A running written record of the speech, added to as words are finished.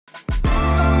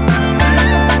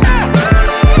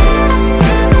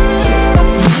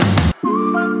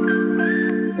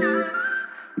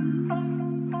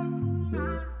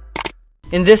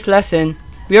In this lesson,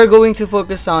 we are going to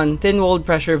focus on thin-walled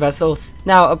pressure vessels.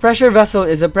 Now, a pressure vessel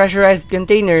is a pressurized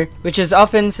container which is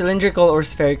often cylindrical or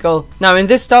spherical. Now, in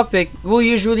this topic, we'll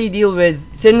usually deal with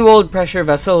thin-walled pressure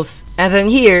vessels. And then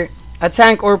here, a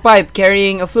tank or pipe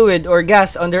carrying a fluid or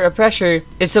gas under a pressure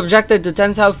is subjected to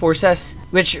tensile forces,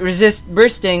 which resist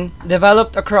bursting,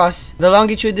 developed across the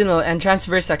longitudinal and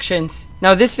transverse sections.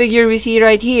 Now, this figure we see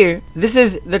right here, this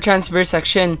is the transverse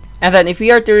section. And then if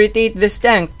we are to rotate this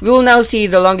tank, we will now see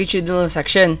the longitudinal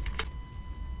section,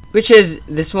 which is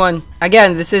this one.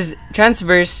 Again, this is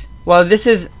transverse, while this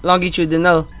is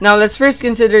longitudinal. Now, let's first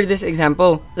consider this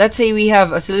example. Let's say we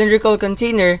have a cylindrical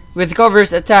container with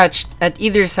covers attached at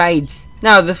either sides.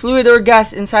 Now, the fluid or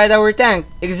gas inside our tank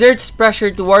exerts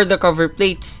pressure toward the cover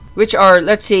plates, which are,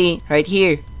 let's say, right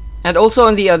here, and also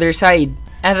on the other side.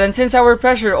 And then since our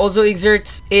pressure also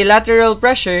exerts a lateral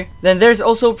pressure, then there's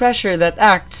also pressure that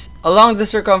acts along the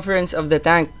circumference of the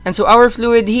tank. And so our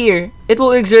fluid here, it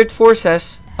will exert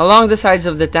forces along the sides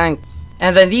of the tank.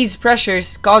 And then these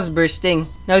pressures cause bursting.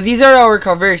 Now, these are our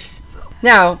covers.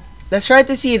 Now, let's try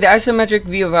to see the isometric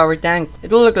view of our tank.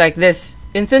 It will look like this.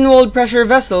 In thin-walled pressure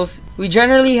vessels, we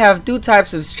generally have two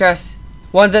types of stress.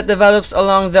 One that develops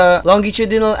along the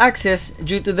longitudinal axis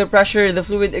due to the pressure the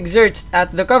fluid exerts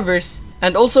at the covers,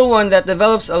 and also one that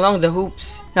develops along the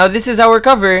hoops. Now, this is our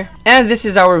cover, and this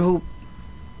is our hoop.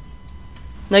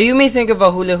 Now, you may think of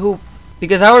a hula hoop,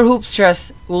 because our hoop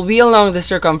stress will be along the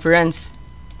circumference.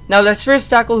 Now, let's first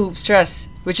tackle hoop stress,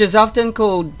 which is often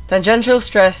called tangential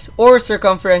stress or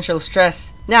circumferential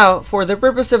stress. Now, for the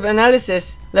purpose of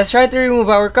analysis, let's try to remove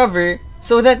our cover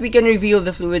so that we can reveal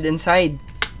the fluid inside.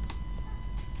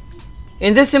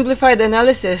 In this simplified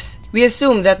analysis, we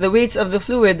assume that the weights of the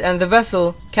fluid and the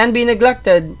vessel can be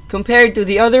neglected compared to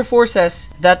the other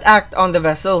forces that act on the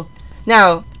vessel.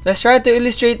 Now, let's try to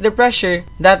illustrate the pressure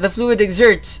that the fluid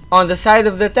exerts on the side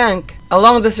of the tank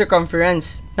along the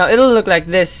circumference. Now, it'll look like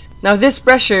this. Now, this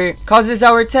pressure causes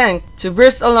our tank to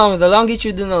burst along the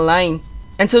longitudinal line.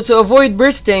 And so to avoid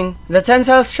bursting, the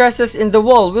tensile stresses in the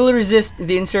wall will resist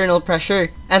the internal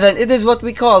pressure. And then it is what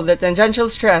we call the tangential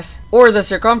stress or the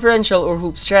circumferential or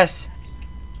hoop stress.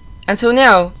 And so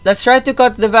now, let's try to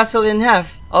cut the vessel in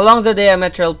half along the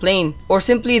diametral plane, or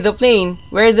simply the plane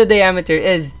where the diameter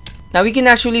is. Now, we can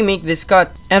actually make this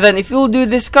cut. And then if we'll do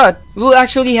this cut, we'll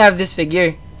actually have this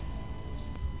figure.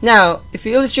 Now, if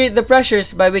we illustrate the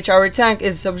pressures by which our tank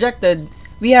is subjected,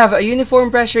 we have a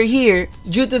uniform pressure here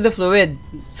due to the fluid.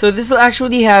 So this will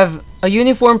actually have a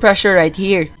uniform pressure right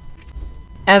here.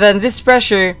 And then this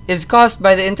pressure is caused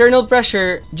by the internal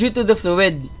pressure due to the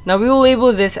fluid. Now, we will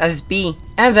label this as P.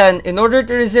 And then, in order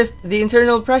to resist the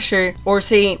internal pressure, or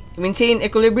say, maintain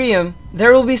equilibrium,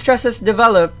 there will be stresses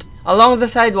developed along the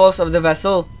sidewalls of the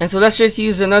vessel. And so let's just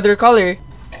use another color.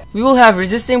 We will have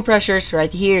resisting pressures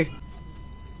right here.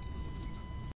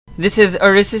 This is a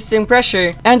resisting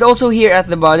pressure, and also here at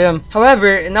the bottom.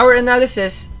 However, in our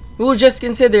analysis, we will just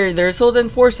consider the resultant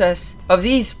forces of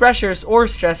these pressures or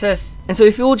stresses. And so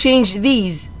if we will change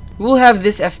these, we will have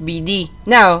this FBD.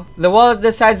 Now, the wall at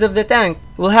the sides of the tank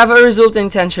will have a resulting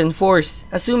tension force,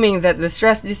 assuming that the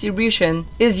stress distribution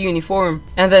is uniform.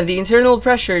 And then the internal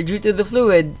pressure due to the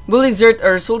fluid will exert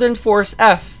a resultant force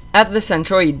F at the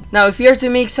centroid. Now, if we are to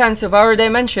make sense of our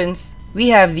dimensions, we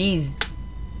have these.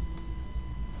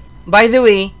 By the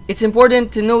way, it's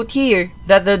important to note here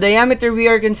that the diameter we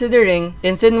are considering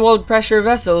in thin-walled pressure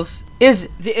vessels is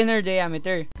the inner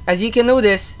diameter. As you can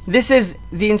notice, this is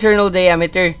the internal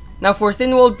diameter. Now, for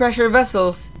thin-walled pressure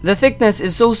vessels, the thickness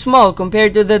is so small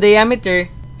compared to the diameter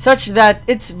such that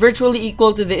it's virtually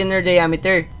equal to the inner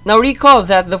diameter. Now, recall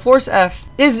that the force F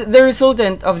is the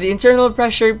resultant of the internal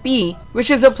pressure P, which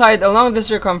is applied along the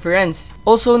circumference.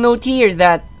 Also note here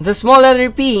that the small letter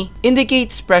P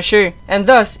indicates pressure, and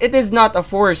thus it is not a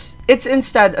force. It's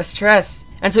instead a stress.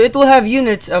 And so it will have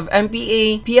units of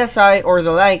MPa, PSI, or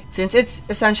the like, since it's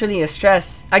essentially a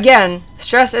stress. Again,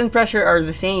 stress and pressure are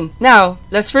the same. Now,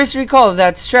 let's first recall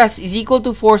that stress is equal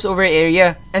to force over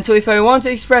area. And so if I want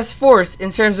to express force in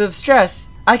terms of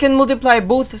stress, I can multiply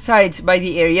both sides by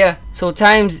the area. So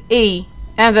times A,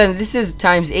 and then this is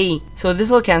times A. So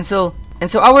this will cancel. And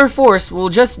so our force will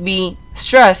just be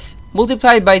stress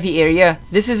multiplied by the area.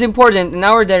 This is important in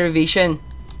our derivation.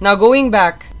 Now, going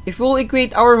back, if we'll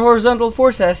equate our horizontal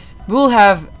forces, we'll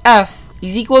have F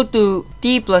is equal to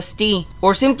T plus T,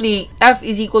 or simply F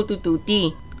is equal to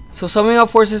 2T. So summing up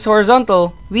forces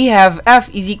horizontal, we have F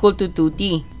is equal to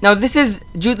 2T. Now, this is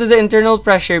due to the internal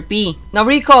pressure P. Now,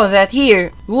 recall that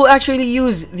here, we'll actually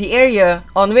use the area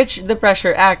on which the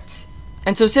pressure acts.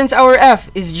 And so since our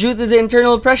F is due to the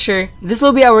internal pressure, this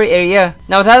will be our area.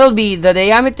 Now, that'll be the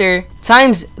diameter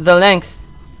times the length.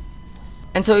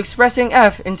 And so expressing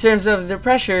F in terms of the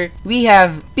pressure, we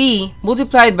have P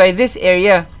multiplied by this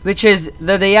area, which is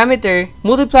the diameter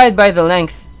multiplied by the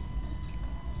length.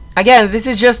 Again, this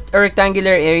is just a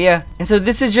rectangular area, and so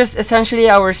this is just essentially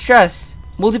our stress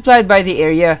multiplied by the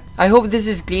area. I hope this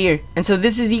is clear. And so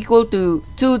this is equal to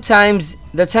 2 times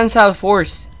the tensile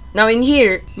force. Now in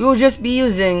here, we will just be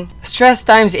using stress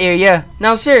times area.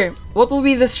 Now sir, what will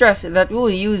be the stress that we will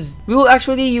use? We will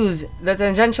actually use the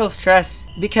tangential stress,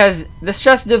 because the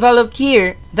stress developed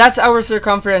here, that's our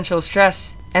circumferential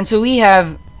stress. And so we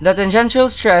have the tangential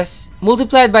stress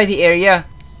multiplied by the area.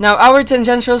 Now our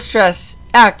tangential stress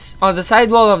acts on the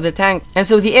sidewall of the tank, and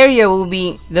so the area will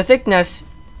be the thickness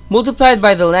multiplied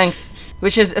by the length,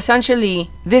 which is essentially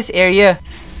this area.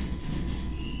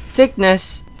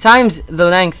 Thickness times the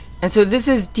length. And so this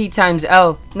is T times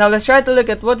L. Now let's try to look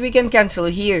at what we can cancel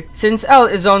here. Since L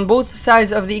is on both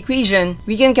sides of the equation,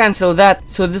 we can cancel that.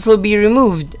 So this will be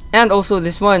removed, and also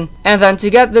this one. And then to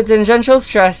get the tangential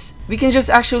stress, we can just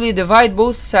actually divide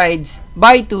both sides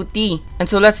by 2t. And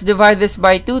so let's divide this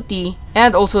by 2t,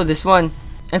 and also this one.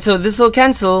 And so this will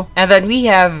cancel, and then we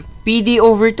have PD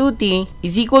over 2t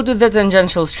is equal to the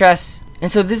tangential stress. And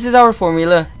so this is our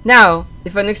formula. Now,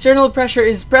 if an external pressure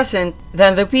is present,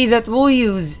 then the P that we'll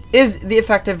use is the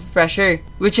effective pressure,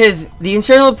 which is the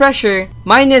internal pressure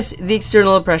minus the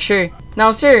external pressure.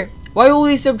 Now sir, why will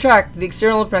we subtract the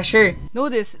external pressure?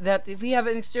 Notice that if we have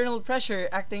an external pressure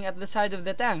acting at the side of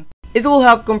the tank, it will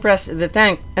help compress the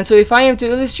tank. And so if I am to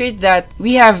illustrate that,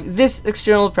 we have this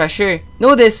external pressure.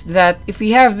 Notice that if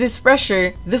we have this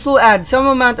pressure, this will add some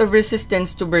amount of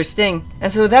resistance to bursting.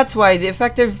 And so that's why the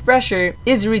effective pressure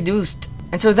is reduced.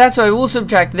 And so that's why we'll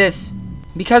subtract this.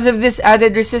 Because of this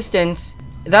added resistance,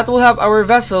 that will help our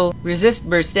vessel resist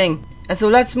bursting. And so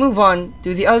let's move on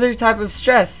to the other type of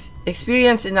stress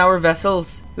experienced in our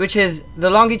vessels, which is the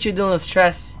longitudinal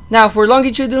stress. Now for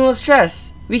longitudinal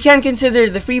stress, we can consider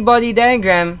the free body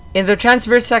diagram in the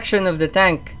transverse section of the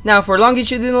tank. Now for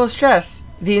longitudinal stress,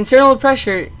 the internal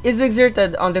pressure is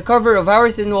exerted on the cover of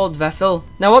our thin-walled vessel.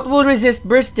 Now what will resist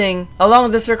bursting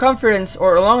along the circumference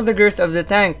or along the girth of the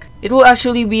tank? It will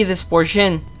actually be this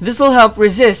portion. This will help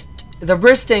resist the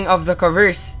bursting of the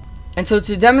covers. And so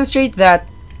to demonstrate that,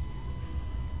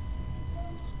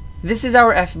 this is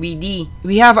our FBD.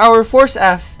 We have our force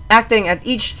F acting at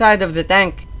each side of the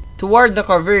tank toward the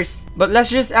covers. But let's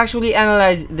just actually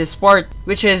analyze this part,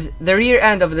 which is the rear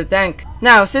end of the tank.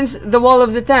 Now, since the wall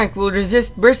of the tank will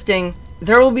resist bursting,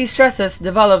 there will be stresses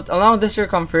developed along the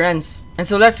circumference. And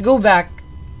so let's go back.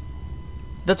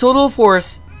 The total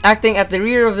force acting at the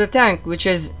rear of the tank, which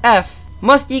is F,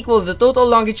 must equal the total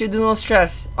longitudinal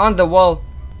stress on the wall.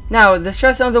 Now, the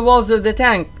stress on the walls of the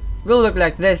tank will look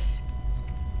like this.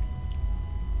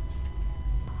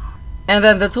 And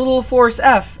then the total force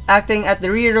F acting at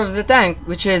the rear of the tank,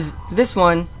 which is this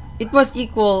one, it must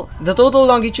equal the total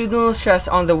longitudinal stress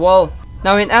on the wall.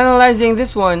 Now in analyzing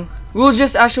this one, we'll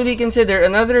just actually consider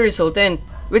another resultant,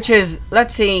 which is,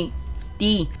 let's say,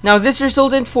 T. Now this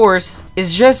resultant force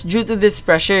is just due to this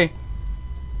pressure.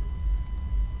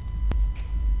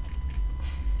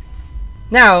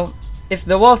 Now, if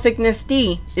the wall thickness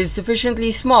T is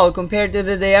sufficiently small compared to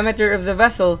the diameter of the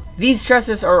vessel, these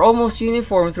stresses are almost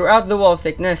uniform throughout the wall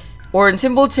thickness. Or in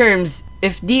simple terms,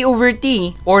 if D over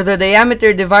T, or the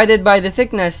diameter divided by the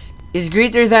thickness, is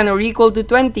greater than or equal to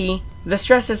 20, the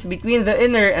stresses between the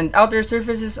inner and outer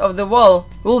surfaces of the wall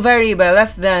will vary by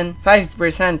less than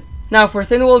 5%. Now for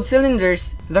thin-walled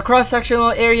cylinders, the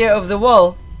cross-sectional area of the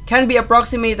wall can be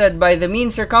approximated by the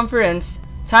mean circumference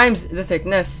times the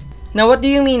thickness. Now what do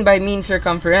you mean by mean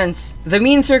circumference? The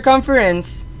mean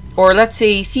circumference, or let's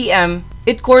say cm,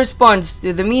 it corresponds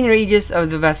to the mean radius of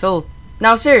the vessel.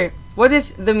 Now sir, what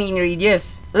is the mean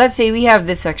radius? Let's say we have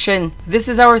this section. This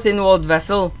is our thin-walled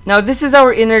vessel. Now this is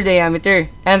our inner diameter,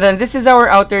 and then this is our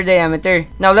outer diameter.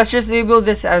 Now let's just label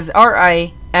this as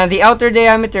Ri, and the outer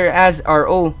diameter as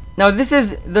Ro. Now this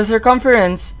is the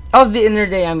circumference of the inner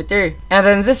diameter, and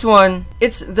then this one,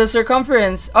 it's the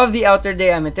circumference of the outer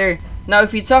diameter. Now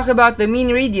if we talk about the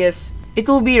mean radius, it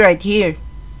will be right here,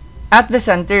 at the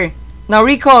center. Now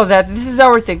recall that this is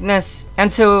our thickness,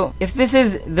 and so if this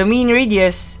is the mean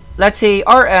radius, let's say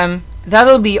Rm,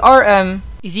 that'll be Rm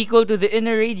is equal to the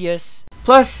inner radius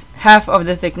plus half of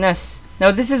the thickness.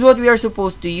 Now this is what we are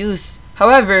supposed to use.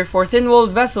 However, for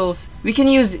thin-walled vessels, we can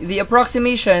use the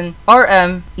approximation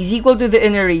Rm is equal to the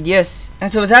inner radius.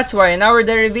 And so that's why in our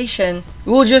derivation,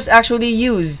 we'll just actually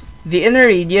use the inner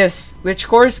radius, which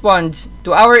corresponds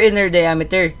to our inner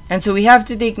diameter. And so we have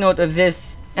to take note of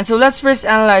this. And so let's first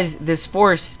analyze this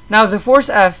force. Now the force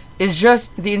F is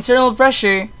just the internal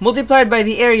pressure multiplied by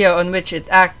the area on which it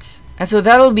acts. And so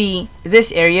that'll be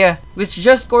this area, which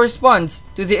just corresponds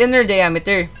to the inner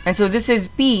diameter. And so this is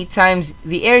P times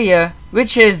the area,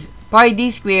 which is pi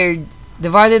d squared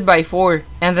divided by 4.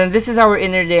 And then this is our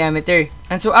inner diameter.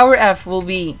 And so our F will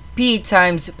be P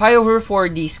times pi over 4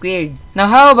 d squared. Now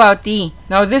how about T?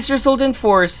 Now this resultant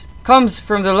force comes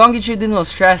from the longitudinal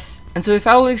stress. And so if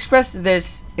I will express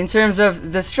this in terms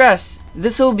of the stress,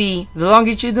 this will be the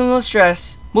longitudinal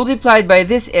stress multiplied by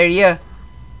this area.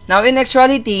 Now in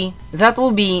actuality, that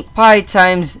will be pi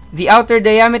times the outer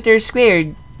diameter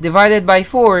squared divided by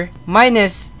 4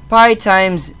 minus pi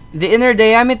times the inner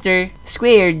diameter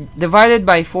squared divided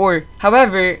by 4.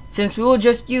 However, since we will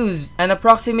just use an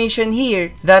approximation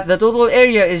here that the total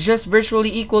area is just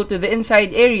virtually equal to the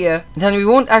inside area, then we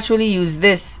won't actually use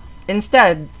this.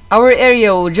 Instead, our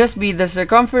area will just be the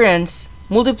circumference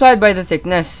multiplied by the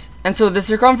thickness. And so the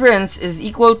circumference is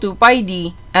equal to pi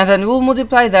d, and then we'll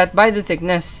multiply that by the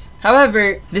thickness.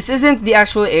 However, this isn't the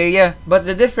actual area, but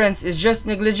the difference is just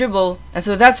negligible, and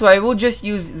so that's why we'll just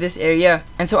use this area.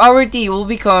 And so our T will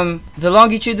become the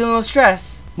longitudinal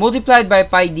stress multiplied by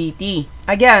pi dt.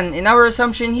 Again, in our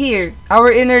assumption here,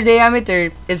 our inner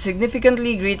diameter is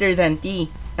significantly greater than T,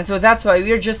 and so that's why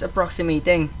we are just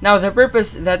approximating. Now, the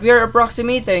purpose that we are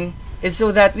approximating is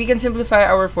so that we can simplify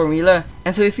our formula.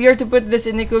 And so if we are to put this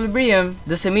in equilibrium,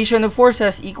 the summation of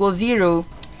forces equals 0,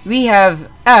 we have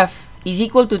F is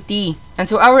equal to T. And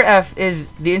so our F is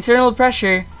the internal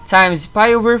pressure times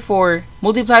pi over 4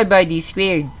 multiplied by d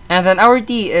squared. And then our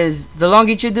T is the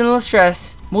longitudinal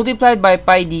stress multiplied by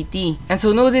pi dt. And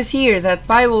so notice here that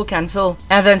pi will cancel.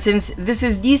 And then since this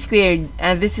is d squared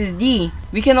and this is d,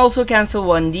 we can also cancel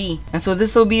 1d. And so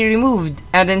this will be removed.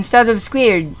 And instead of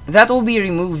squared, that will be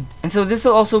removed. And so this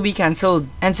will also be cancelled.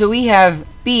 And so we have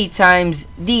P times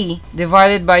d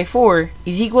divided by 4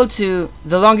 is equal to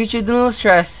the longitudinal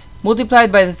stress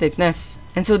multiplied by the thickness.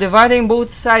 And so dividing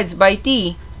both sides by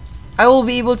t, I will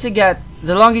be able to get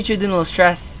the longitudinal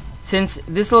stress, since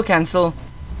this will cancel.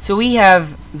 So we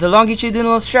have the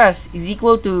longitudinal stress is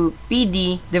equal to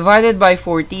PD divided by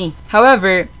 4T.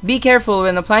 However, be careful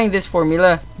when applying this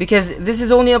formula, because this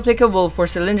is only applicable for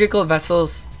cylindrical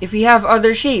vessels. If we have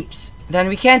other shapes, then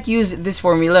we can't use this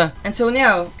formula. And so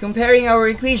now, comparing our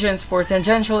equations for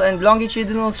tangential and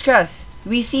longitudinal stress,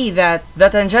 we see that the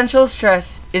tangential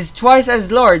stress is twice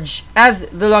as large as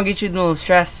the longitudinal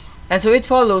stress. And so it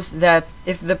follows that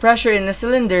if the pressure in a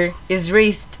cylinder is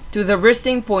raised to the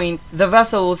bursting point, the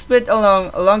vessel will split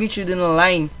along a longitudinal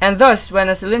line. And thus, when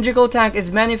a cylindrical tank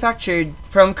is manufactured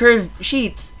from curved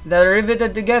sheets that are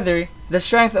riveted together, the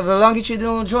strength of the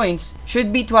longitudinal joints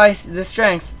should be twice the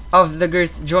strength of the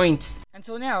girth joints. And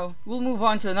so now, we'll move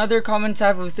on to another common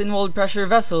type of thin-walled pressure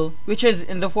vessel, which is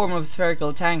in the form of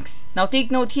spherical tanks. Now take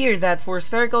note here that for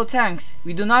spherical tanks,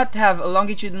 we do not have a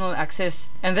longitudinal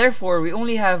axis, and therefore we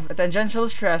only have a tangential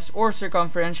stress or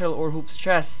circumferential or hoop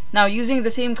stress. Now using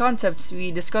the same concepts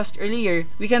we discussed earlier,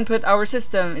 we can put our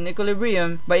system in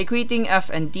equilibrium by equating F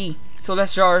and T. So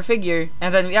let's draw our figure,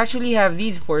 and then we actually have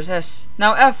these forces.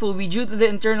 Now F will be due to the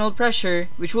internal pressure,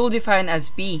 which we'll define as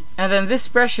P. And then this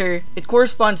pressure, it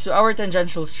corresponds to our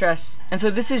tangential stress. And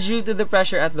so this is due to the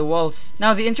pressure at the walls.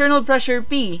 Now the internal pressure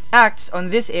P acts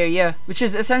on this area, which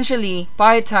is essentially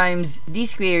pi times d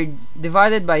squared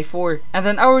divided by 4. And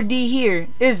then our d here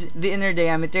is the inner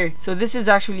diameter. So this is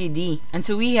actually d. And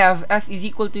so we have F is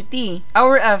equal to T.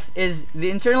 Our F is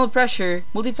the internal pressure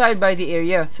multiplied by the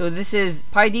area. So this is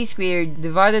pi d squared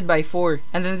divided by 4,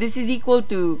 and then this is equal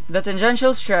to the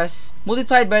tangential stress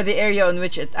multiplied by the area on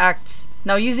which it acts.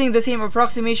 Now using the same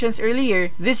approximations earlier,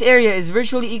 this area is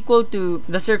virtually equal to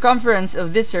the circumference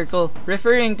of this circle,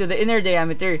 referring to the inner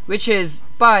diameter, which is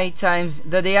pi times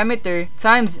the diameter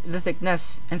times the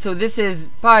thickness. And so this is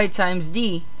pi times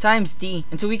d times t.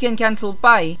 And so we can cancel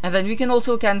pi, and then we can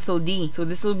also cancel d. So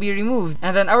this will be removed.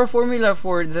 And then our formula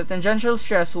for the tangential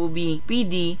stress will be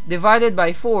PD divided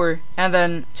by 4. And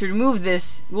then to remove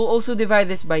this, we'll also divide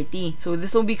this by t. So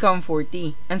this will become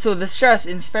 4t. And so the stress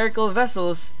in spherical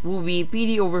vessels will be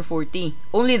PD over 4t.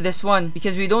 Only this one,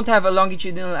 because we don't have a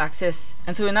longitudinal axis.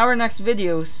 And so in our next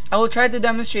videos, I will try to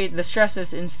demonstrate the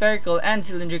stresses in spherical and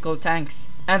cylindrical tanks.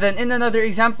 And then in another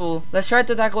example, let's try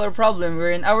to tackle a problem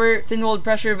wherein our thin-walled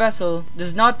pressure vessel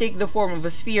does not take the form of a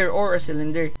sphere or a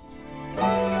cylinder.